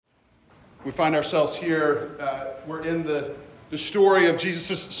We find ourselves here, we're in the story of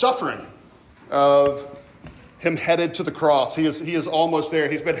Jesus' suffering, of him headed to the cross. He is almost there.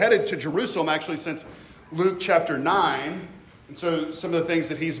 He's been headed to Jerusalem actually since Luke chapter 9. And so some of the things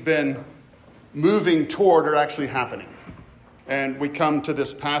that he's been moving toward are actually happening. And we come to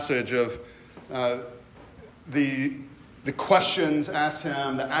this passage of the questions asked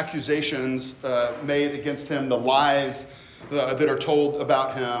him, the accusations made against him, the lies that are told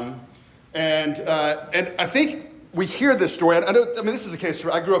about him. And I think we hear this story. This is a case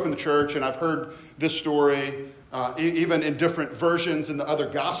where I grew up in the church, and I've heard this story even in different versions in the other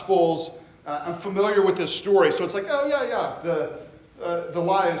Gospels. I'm familiar with this story, so it's like, the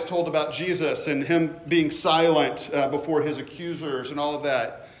lies told about Jesus and him being silent before his accusers and all of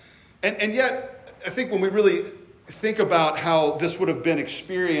that. And yet, I think when we really think about how this would have been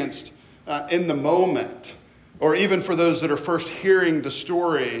experienced in the moment, or even for those that are first hearing the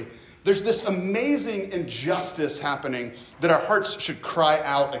story, there's this amazing injustice happening that our hearts should cry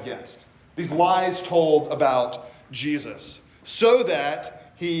out against. These lies told about Jesus so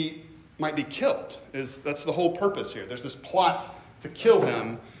that he might be killed. That's the whole purpose here. There's this plot to kill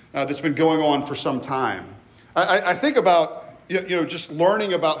him that's been going on for some time. I think about just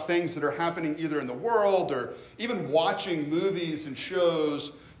learning about things that are happening either in the world or even watching movies and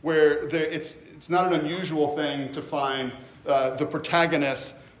shows where it's not an unusual thing to find the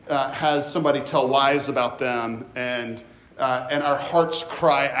protagonist has somebody tell lies about them, and our hearts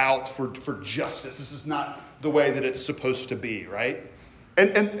cry out for justice. This is not the way that it's supposed to be, right?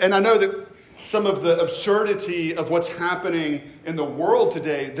 And I know that some of the absurdity of what's happening in the world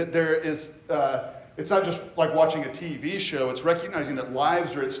today, that there is, it's not just like watching a TV show, it's recognizing that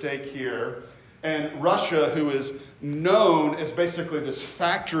lives are at stake here. And Russia, who is known as basically this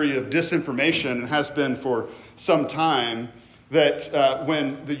factory of disinformation and has been for some time, that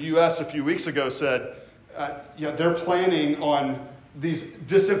when the U.S. a few weeks ago said, they're planning on these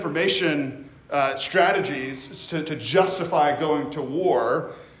disinformation strategies to justify going to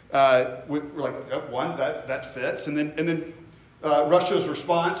war, we're like, one, that fits. And then Russia's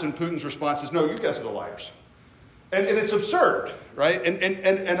response and Putin's response is, no, you guys are the liars. And it's absurd, right?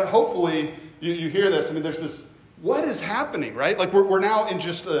 And hopefully you hear this. There's this, what is happening, right? Like we're now in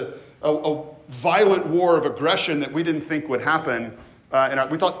just a violent war of aggression that we didn't think would happen.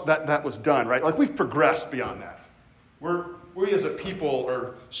 And we thought that was done, right? Like we've progressed beyond that. We as a people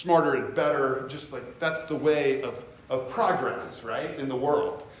are smarter and better, just like that's the way of progress, right, in the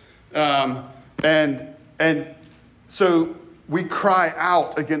world. And so we cry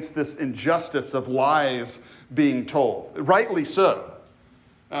out against this injustice of lies being told, rightly so.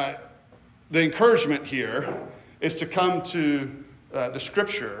 The encouragement here is to come to the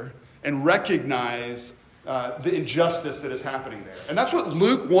Scripture and recognize the injustice that is happening there. And that's what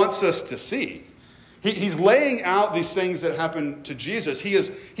Luke wants us to see. He's laying out these things that happened to Jesus. He is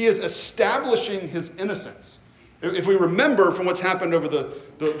establishing his innocence. If we remember from what's happened over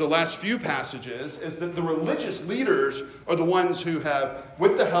the last few passages, is that the religious leaders are the ones who have,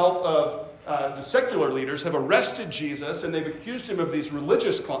 with the help of the secular leaders, have arrested Jesus, and they've accused him of these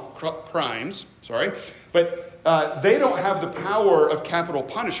religious crimes. But they don't have the power of capital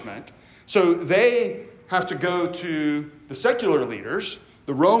punishment. So they have to go to the secular leaders,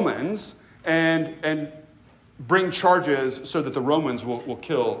 the Romans, and bring charges so that the Romans will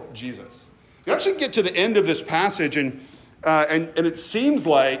kill Jesus. You actually get to the end of this passage, and it seems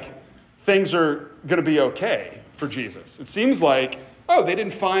like things are going to be okay for Jesus. It seems like, they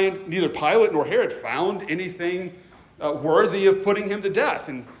didn't find, neither Pilate nor Herod found anything worthy of putting him to death.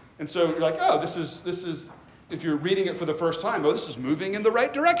 And so you're like, this is, if you're reading it for the first time, this is moving in the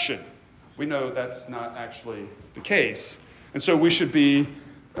right direction. We know that's not actually the case. And so we should be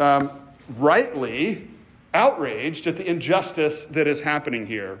rightly outraged at the injustice that is happening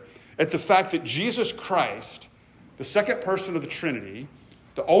here, at the fact that Jesus Christ, the second person of the Trinity,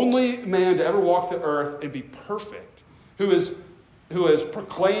 the only man to ever walk the earth and be perfect, who has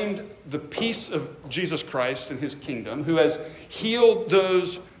proclaimed the peace of Jesus Christ and his kingdom, who has healed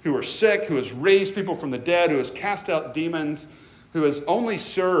those who are sick, who has raised people from the dead, who has cast out demons, who has only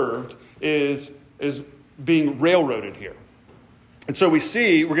served, is being railroaded here. And so we're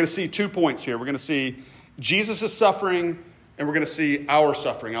going to see 2 points here. We're going to see Jesus' suffering, and we're going to see our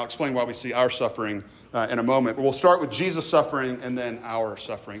suffering. I'll explain why we see our suffering in a moment. But we'll start with Jesus' suffering and then our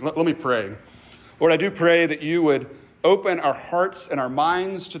suffering. Let me pray. Lord, I do pray that you would open our hearts and our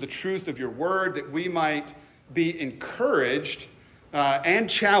minds to the truth of your word, that we might be encouraged and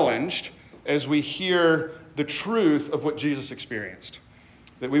challenged as we hear the truth of what Jesus experienced,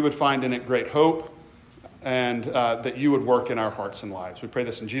 that we would find in it great hope, and that you would work in our hearts and lives. We pray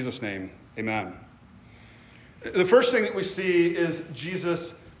this in Jesus' name. Amen. The first thing that we see is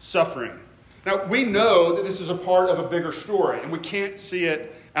Jesus suffering. Now, we know that this is a part of a bigger story, and we can't see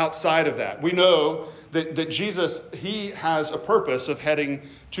it outside of that. We know that Jesus, he has a purpose of heading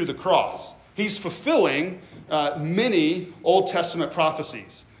to the cross. He's fulfilling many Old Testament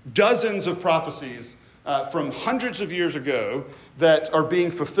prophecies, dozens of prophecies from hundreds of years ago that are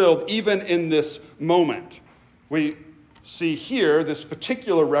being fulfilled even in this moment. We see here this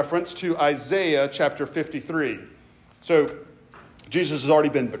particular reference to Isaiah chapter 53. So Jesus has already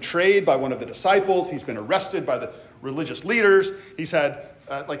been betrayed by one of the disciples. He's been arrested by the religious leaders. He's had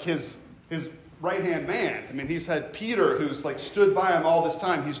his right-hand man. I mean, he's had Peter, who's stood by him all this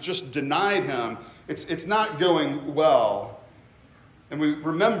time. He's just denied him. It's not going well. And we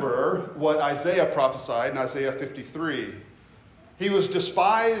remember what Isaiah prophesied in Isaiah 53. He was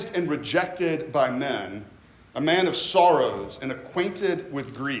despised and rejected by men, a man of sorrows and acquainted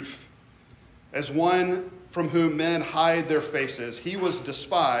with grief. As one from whom men hide their faces, he was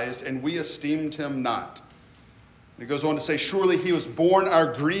despised, and we esteemed him not. And he goes on to say, surely he was borne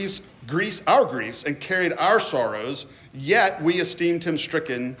our griefs, and carried our sorrows, yet we esteemed him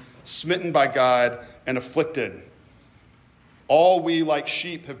stricken, smitten by God, and afflicted. All we like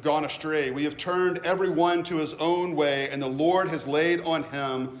sheep have gone astray. We have turned every one to his own way, and the Lord has laid on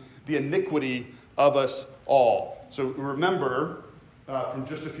him the iniquity of us all. So remember from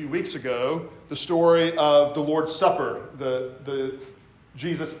just a few weeks ago the story of the Lord's Supper, the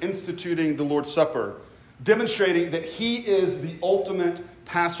Jesus instituting the Lord's Supper, demonstrating that he is the ultimate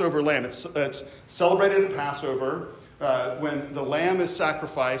Passover lamb. It's celebrated at Passover when the lamb is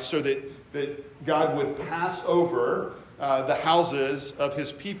sacrificed so that God would pass over the houses of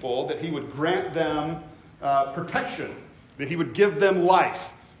his people, that he would grant them protection, that he would give them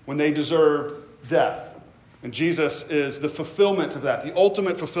life when they deserved death. And Jesus is the fulfillment of that, the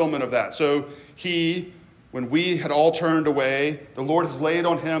ultimate fulfillment of that. So he, when we had all turned away, the Lord has laid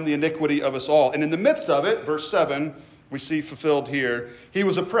on him the iniquity of us all. And in the midst of it, verse 7, we see fulfilled here, he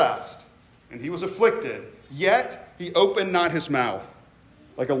was oppressed and he was afflicted, yet he opened not his mouth.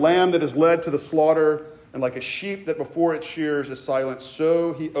 Like a lamb that is led to the slaughter, and like a sheep that before its shears is silent,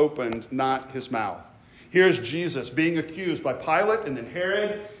 so he opened not his mouth. Here's Jesus being accused by Pilate and then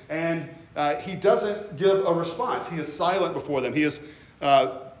Herod, and he doesn't give a response. He is silent before them. This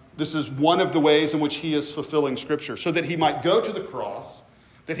is one of the ways in which he is fulfilling Scripture, so that he might go to the cross,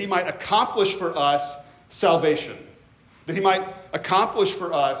 that he might accomplish for us salvation, that he might accomplish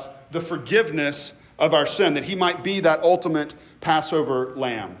for us the forgiveness of our sin, that he might be that ultimate Passover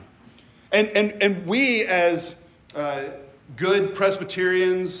lamb. And we as good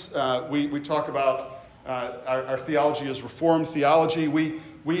Presbyterians, we talk about our theology as Reformed theology.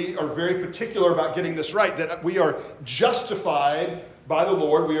 We are very particular about getting this right, that we are justified by the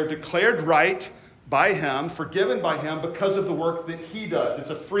Lord. We are declared right by him, forgiven by him because of the work that he does.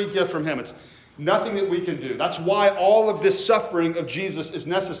 It's a free gift from him. It's nothing that we can do. That's why all of this suffering of Jesus is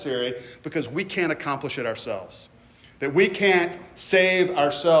necessary, because we can't accomplish it ourselves. That we can't save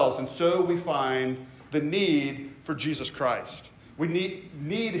ourselves. And so we find the need for Jesus Christ. We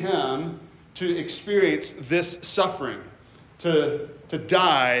need him to experience this suffering, to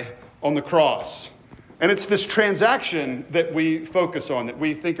die on the cross. And it's this transaction that we focus on, that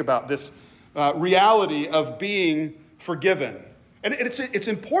we think about, this reality of being forgiven. And it's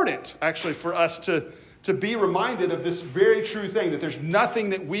important, actually, for us to be reminded of this very true thing, that there's nothing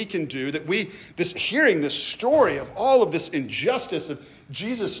that we can do, hearing this story of all of this injustice of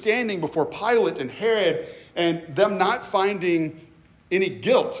Jesus standing before Pilate and Herod and them not finding any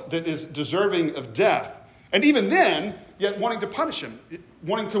guilt that is deserving of death. And even then, yet wanting to punish him,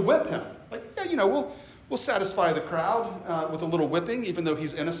 wanting to whip him. We'll satisfy the crowd with a little whipping, even though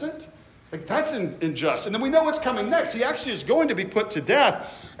he's innocent. That's unjust. And then we know what's coming next. He actually is going to be put to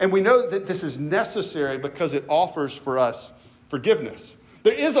death. And we know that this is necessary because it offers for us forgiveness.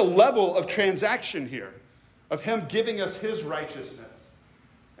 There is a level of transaction here, of him giving us his righteousness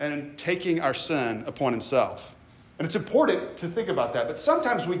and taking our sin upon himself. And it's important to think about that. But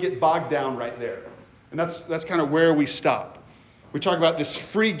sometimes we get bogged down right there. And that's kind of where we stop. We talk about this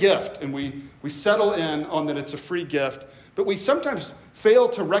free gift, and we settle in on that it's a free gift. But we sometimes fail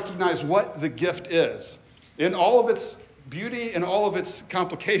to recognize what the gift is in all of its beauty and all of its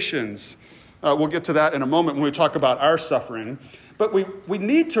complications. We'll get to that in a moment when we talk about our suffering. But we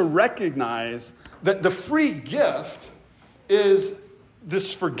need to recognize that the free gift is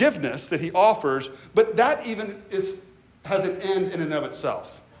this forgiveness that he offers, but that even has an end in and of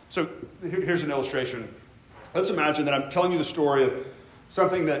itself. So here's an illustration. Let's imagine that I'm telling you the story of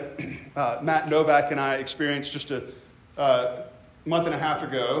something that Matt Novak and I experienced just a month and a half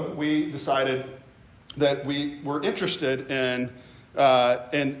ago. We decided that we were interested in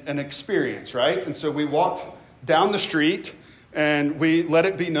an experience, right? And so we walked down the street and we let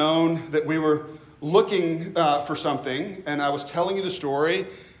it be known that we were looking for something. And I was telling you the story,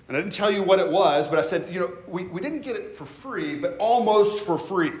 and I didn't tell you what it was, but I said, we didn't get it for free, but almost for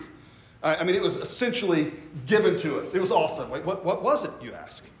free. I mean, it was essentially given to us. It was awesome. Wait, what was it, you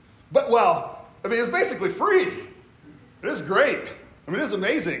ask? But, it was basically free. It is great. I mean, it is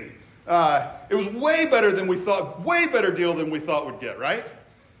amazing. It was way better than we thought, way better deal than we thought we'd get, right?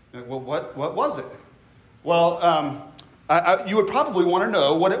 Well, what was it? Well, you would probably want to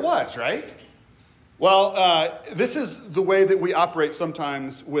know what it was, right? Well, this is the way that we operate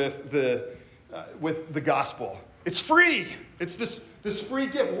sometimes with the gospel. It's free. It's this free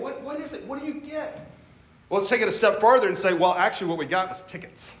gift. What is it? What do you get? Well, let's take it a step farther and say, well, actually what we got was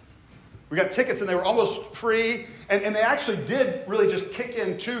tickets. We got tickets, and they were almost free, and they actually did really just kick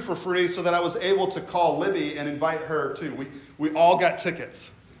in 2 for free so that I was able to call Libby and invite her too. We all got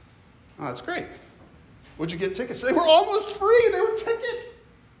tickets. Oh, that's great. What'd you get tickets? They were almost free. They were tickets.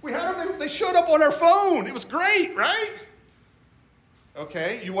 We had them. They showed up on our phone. It was great, right?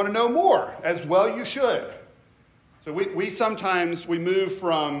 Okay, you want to know more? As well you should. So we sometimes move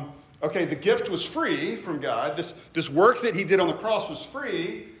from, okay, the gift was free from God. This work that he did on the cross was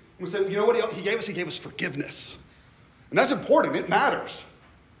free. We said, you know what he gave us? He gave us forgiveness. And that's important. It matters.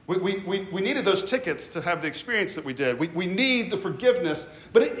 We needed those tickets to have the experience that we did. We need the forgiveness,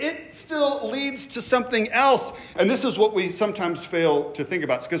 but it still leads to something else. And this is what we sometimes fail to think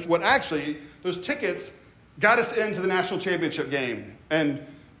about. Because those tickets got us into the national championship game. And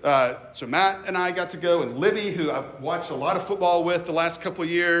so Matt and I got to go, and Libby, who I've watched a lot of football with the last couple of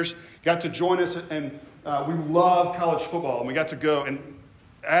years, got to join us. And we love college football. And we got to go, and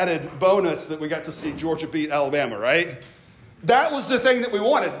added bonus that we got to see Georgia beat Alabama, right? That was the thing that we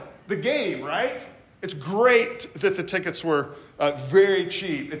wanted, the game, right? It's great that the tickets were very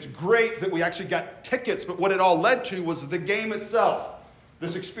cheap. It's great that we actually got tickets, but what it all led to was the game itself,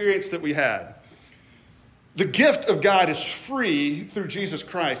 this experience that we had. The gift of God is free through Jesus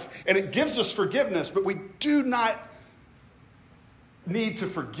Christ, and it gives us forgiveness, but we do not need to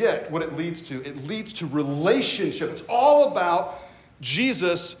forget what it leads to. It leads to relationship. It's all about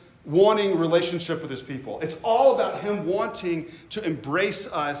Jesus wanting relationship with his people. It's all about him wanting to embrace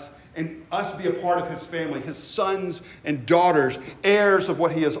us and us be a part of his family, his sons and daughters, heirs of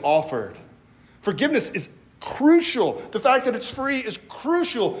what he has offered. Forgiveness is crucial. The fact that it's free is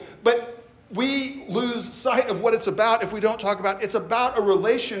crucial, but we lose sight of what it's about if we don't talk about it. It's about a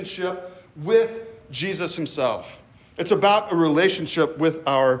relationship with Jesus himself. It's about a relationship with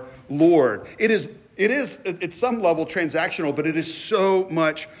our Lord. It is at some level transactional, but it is so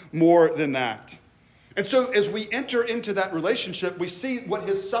much more than that. And so as we enter into that relationship, we see what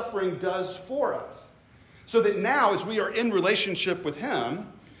his suffering does for us. So that now, as we are in relationship with him,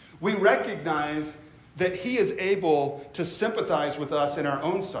 we recognize that he is able to sympathize with us in our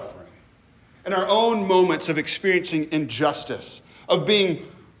own suffering, in our own moments of experiencing injustice, of being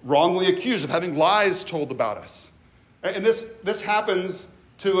wrongly accused, of having lies told about us. And this happens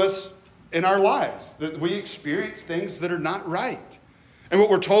to us in our lives, that we experience things that are not right. And what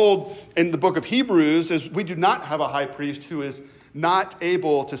we're told in the book of Hebrews is we do not have a high priest who is not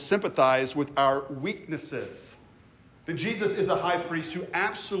able to sympathize with our weaknesses. That Jesus is a high priest who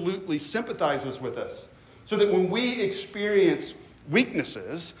absolutely sympathizes with us. So that when we experience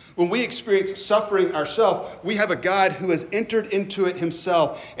weaknesses, when we experience suffering ourselves, we have a God who has entered into it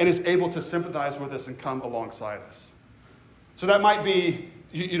himself and is able to sympathize with us and come alongside us. So that might be,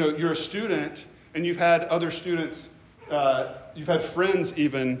 you're a student and you've had other students, you've had friends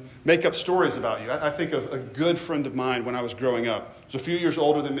even make up stories about you. I think of a good friend of mine when I was growing up. He was a few years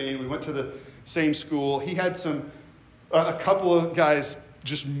older than me. We went to the same school. He had a couple of guys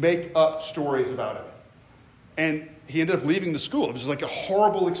just make up stories about him. And he ended up leaving the school. It was like a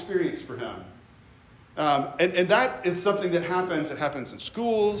horrible experience for him. And that is something that happens. It happens in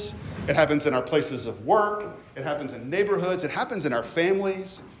schools. It happens in our places of work. It happens in neighborhoods. It happens in our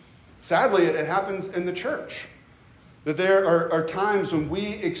families. Sadly, it happens in the church. That there are times when we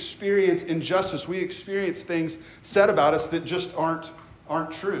experience injustice. We experience things said about us that just aren't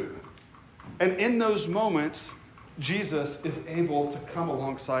true. And in those moments, Jesus is able to come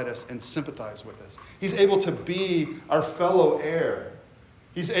alongside us and sympathize with us. He's able to be our fellow heir.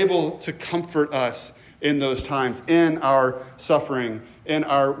 He's able to comfort us in those times, in our suffering, in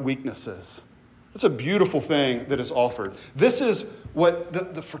our weaknesses. It's a beautiful thing that is offered. This is what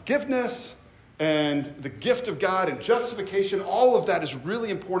the forgiveness and the gift of God and justification, all of that is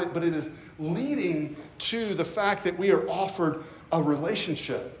really important, but it is leading to the fact that we are offered a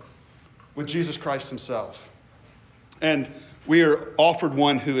relationship with Jesus Christ himself. And we are offered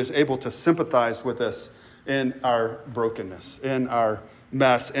one who is able to sympathize with us in our brokenness, in our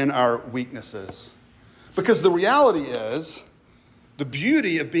mess, in our weaknesses. Because the reality is, the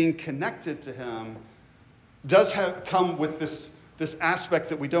beauty of being connected to him does come with this aspect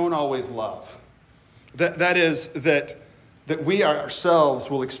that we don't always love. That is that we ourselves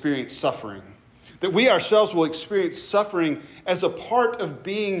will experience suffering. That we ourselves will experience suffering as a part of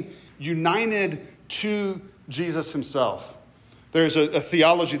being united to Jesus himself. There's a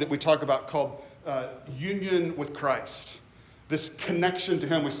theology that we talk about called union with Christ. This connection to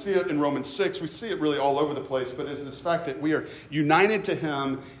him. We see it in Romans 6. We see it really all over the place, but it's this fact that we are united to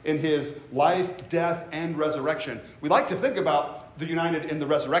him in his life, death, and resurrection. We like to think about the united in the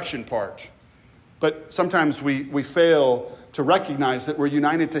resurrection part, but sometimes we fail to recognize that we're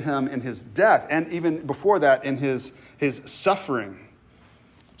united to him in his death, and even before that in his suffering.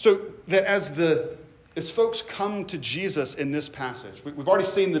 So that as folks come to Jesus in this passage, we've already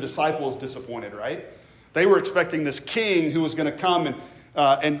seen the disciples disappointed, right? They were expecting this king who was going to come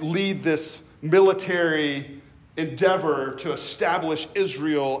and lead this military endeavor to establish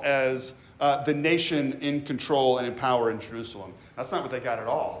Israel as the nation in control and in power in Jerusalem. That's not what they got at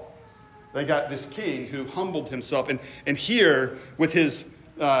all. They got this king who humbled himself. And here, with his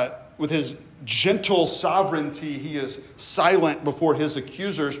gentle sovereignty, he is silent before his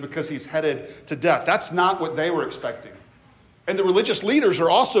accusers because he's headed to death. That's not what they were expecting. And the religious leaders are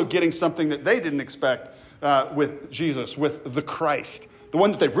also getting something that they didn't expect with Jesus, with the Christ, the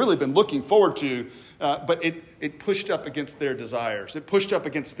one that they've really been looking forward to, but it pushed up against their desires. It pushed up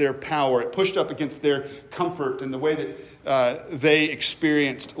against their power. It pushed up against their comfort and the way that they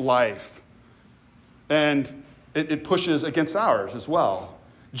experienced life. And it pushes against ours as well.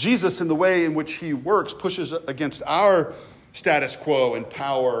 Jesus, in the way in which he works, pushes against our status quo and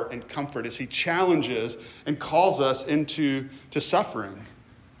power and comfort as he challenges and calls us into suffering.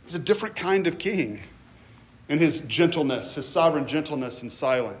 He's a different kind of king in his gentleness, his sovereign gentleness and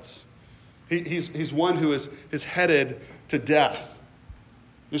silence. He's one who is headed to death.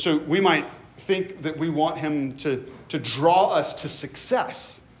 And so we might think that we want him to draw us to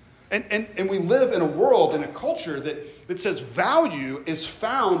success. And we live in a world, in a culture that says value is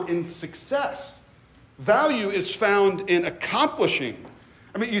found in success. Value is found in accomplishing.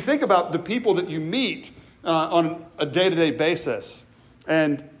 I mean, you think about the people that you meet on a day-to-day basis,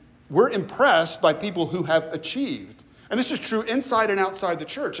 and we're impressed by people who have achieved. And this is true inside and outside the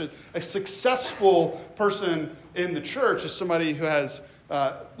church. A successful person in the church is somebody who has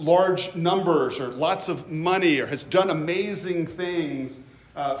large numbers or lots of money or has done amazing things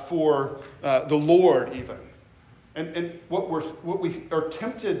for the Lord even. And what we are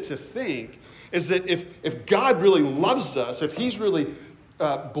tempted to think is that if God really loves us, if he's really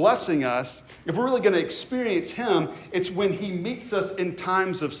blessing us, if we're really going to experience him, it's when he meets us in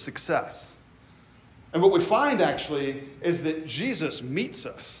times of success. And what we find actually is that Jesus meets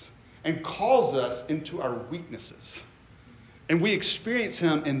us and calls us into our weaknesses. And we experience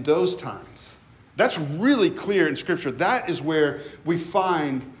him in those times. That's really clear in Scripture. That is where we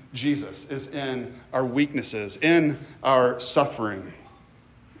find Jesus, is in our weaknesses, in our suffering.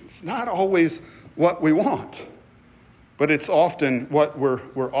 It's not always what we want, but it's often what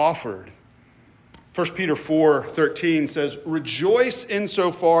we're offered. 1 Peter 4:13 says, "Rejoice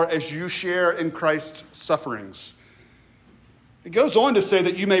insofar as you share in Christ's sufferings." It goes on to say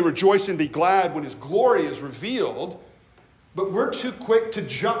that you may rejoice and be glad when his glory is revealed, but we're too quick to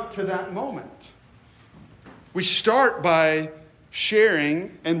jump to that moment. We start by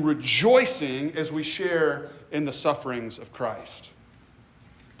sharing and rejoicing as we share in the sufferings of Christ.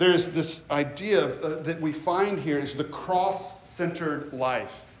 There's this idea that we find here is the cross-centered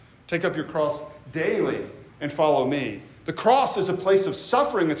life. Take up your cross daily and follow me. The cross is a place of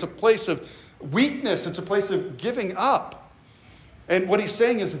suffering. It's a place of weakness. It's a place of giving up. And what he's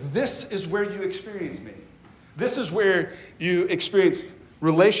saying is, this is where you experience me. This is where you experience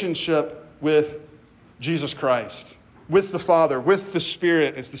relationship with Jesus Christ, with the Father, with the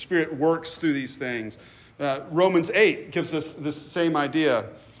Spirit, as the Spirit works through these things. Romans 8 gives us this same idea.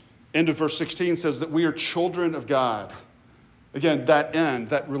 End of verse 16 says that we are children of God. Again,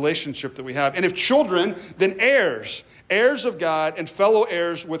 that relationship that we have. And if children, then heirs, heirs of God and fellow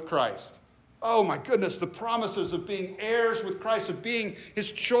heirs with Christ. Oh my goodness, the promises of being heirs with Christ, of being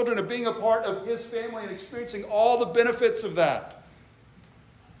his children, of being a part of his family and experiencing all the benefits of that.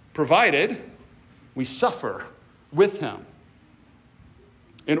 Provided we suffer with him.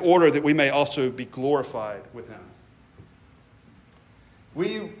 in order that we may also be glorified with him.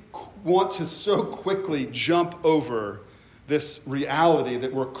 We want to so quickly jump over this reality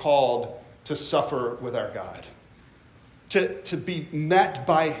that we're called to suffer with our God, to be met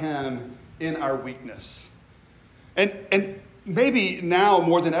by him in our weakness. And maybe now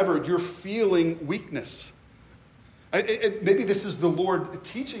more than ever, you're feeling weakness. Maybe this is the Lord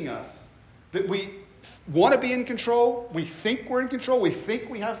teaching us that we want to be in control. We think we're in control. We think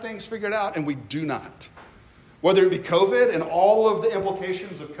we have things figured out, and we do not. Whether it be COVID and all of the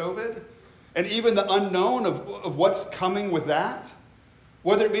implications of COVID, and even the unknown of what's coming with that.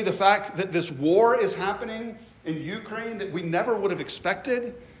 Whether it be the fact that this war is happening in Ukraine that we never would have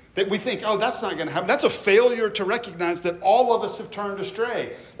expected, that we think, oh, that's not going to happen. That's a failure to recognize that all of us have turned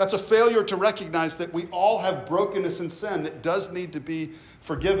astray. That's a failure to recognize that we all have brokenness and sin that does need to be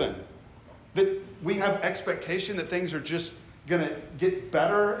forgiven. That we have expectation that things are just going to get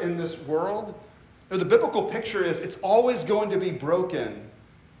better in this world. No, the biblical picture is it's always going to be broken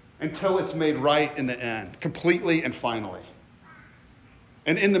until it's made right in the end, completely and finally.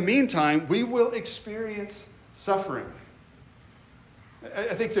 And in the meantime, we will experience suffering.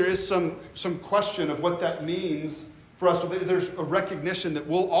 I think there is some question of what that means for us. There's a recognition that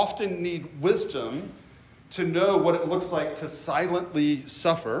we'll often need wisdom to know what it looks like to silently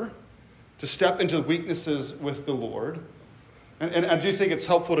suffer, to step into the weaknesses with the Lord. And I do think it's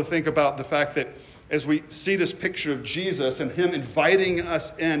helpful to think about the fact that as we see this picture of Jesus and him inviting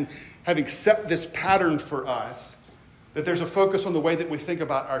us in, having set this pattern for us, that there's a focus on the way that we think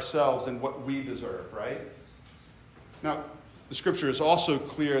about ourselves and what we deserve, right? Now, the scripture is also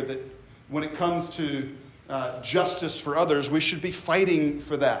clear that when it comes to justice for others, we should be fighting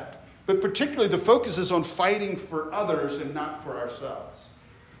for that. But particularly the focus is on fighting for others and not for ourselves.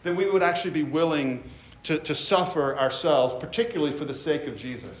 That we would actually be willing to suffer ourselves, particularly for the sake of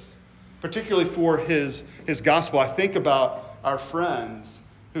Jesus, particularly for his gospel. I think about our friends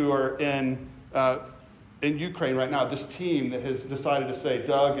who are in Ukraine right now, this team that has decided to say,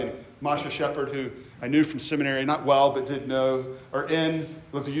 Doug and Masha Shepard, who I knew from seminary, not well, but did know, are in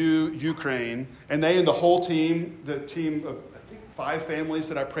Lviv, Ukraine. And they and the whole team, the team of, I think, 5 families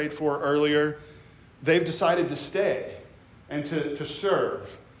that I prayed for earlier, they've decided to stay and to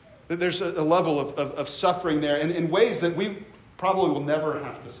serve. That there's a level of suffering there in ways that we probably will never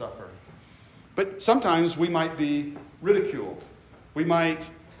have to suffer. But sometimes we might be ridiculed. We might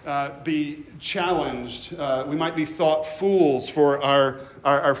be challenged. We might be thought fools for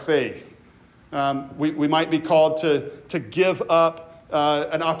our faith. We might be called to give up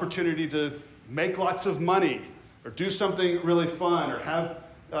an opportunity to make lots of money or do something really fun or have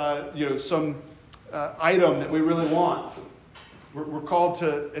some item that we really want. We're called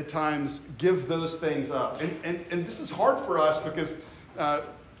to, at times, give those things up. And this is hard for us because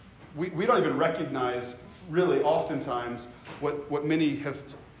we don't even recognize, really, oftentimes, what many have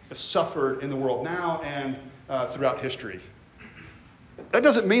suffered in the world now and throughout history. That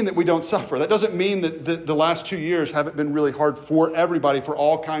doesn't mean that we don't suffer. That doesn't mean that the last 2 years haven't been really hard for everybody for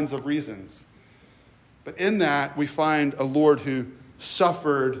all kinds of reasons. But in that, we find a Lord who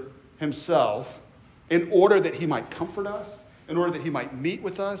suffered himself in order that he might comfort us, in order that he might meet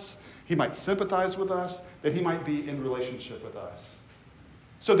with us, he might sympathize with us, that he might be in relationship with us.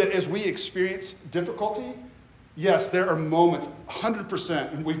 So that as we experience difficulty, yes, there are moments,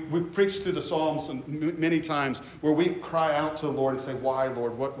 100%, and we've preached through the Psalms many times, where we cry out to the Lord and say, why,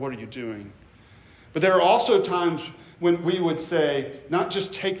 Lord? What are you doing? But there are also times when we would say, not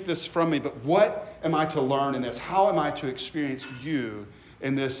just take this from me, but what am I to learn in this? How am I to experience you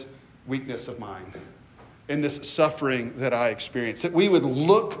in this weakness of mine? In this suffering that I experience? That we would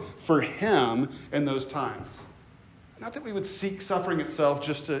look for him in those times. Not that we would seek suffering itself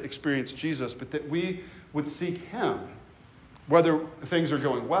just to experience Jesus, but that we would seek him, whether things are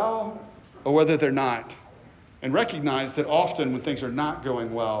going well or whether they're not. And recognize that often when things are not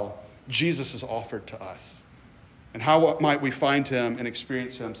going well, Jesus is offered to us. And how might we find him and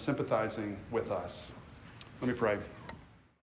experience him sympathizing with us? Let me pray.